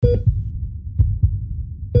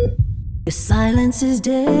The silence is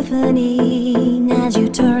deafening as you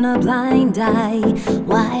turn a blind eye.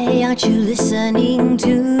 Why aren't you listening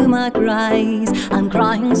to my cries? I'm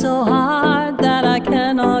crying so hard that I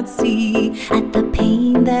cannot see at the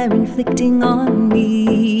pain they're inflicting on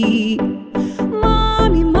me.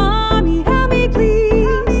 Mommy, mommy, help me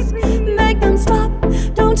please. Make them stop,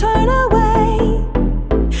 don't turn away.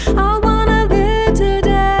 I wanna live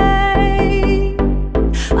today.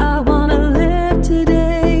 I wanna live today.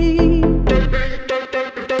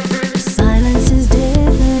 Silence is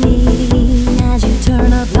deafening as you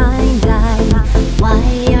turn a blind eye.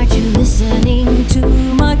 Why aren't you listening to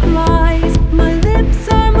my cries? My lips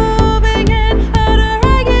are moving in utter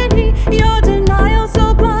agony. Your denial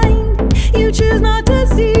so blind, you choose not to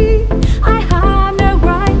see. I have no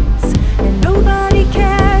rights and nobody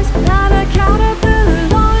cares that a caterpillar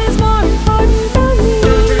law is more important than me.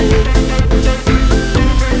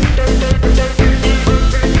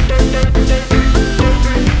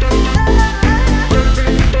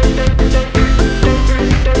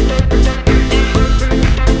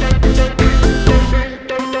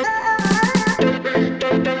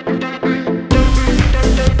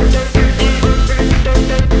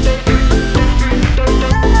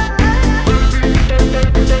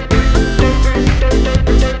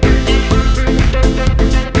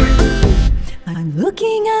 I'm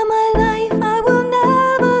looking at my life, I will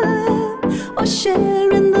never live or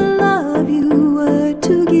share in the love you were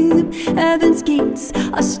to give. Heaven's gates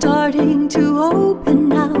are starting to open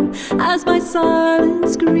now as my silent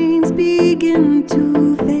screams begin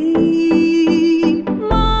to fade.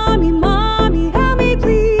 Mommy, mommy, help me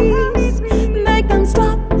please. Make them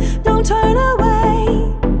stop, don't turn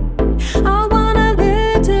away. I wanna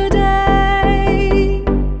live today.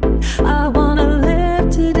 I wanna live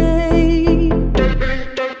today.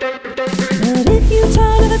 But if you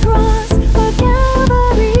turn to the cross of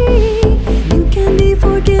Calvary, you can be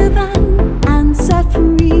forgiven and set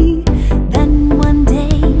free. Then one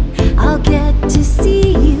day I'll get to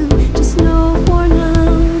see you. Just know for now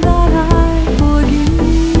that I forgive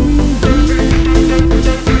you.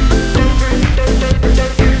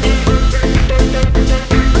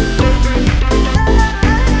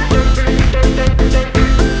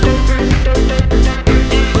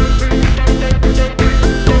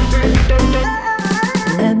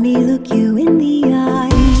 Let me look you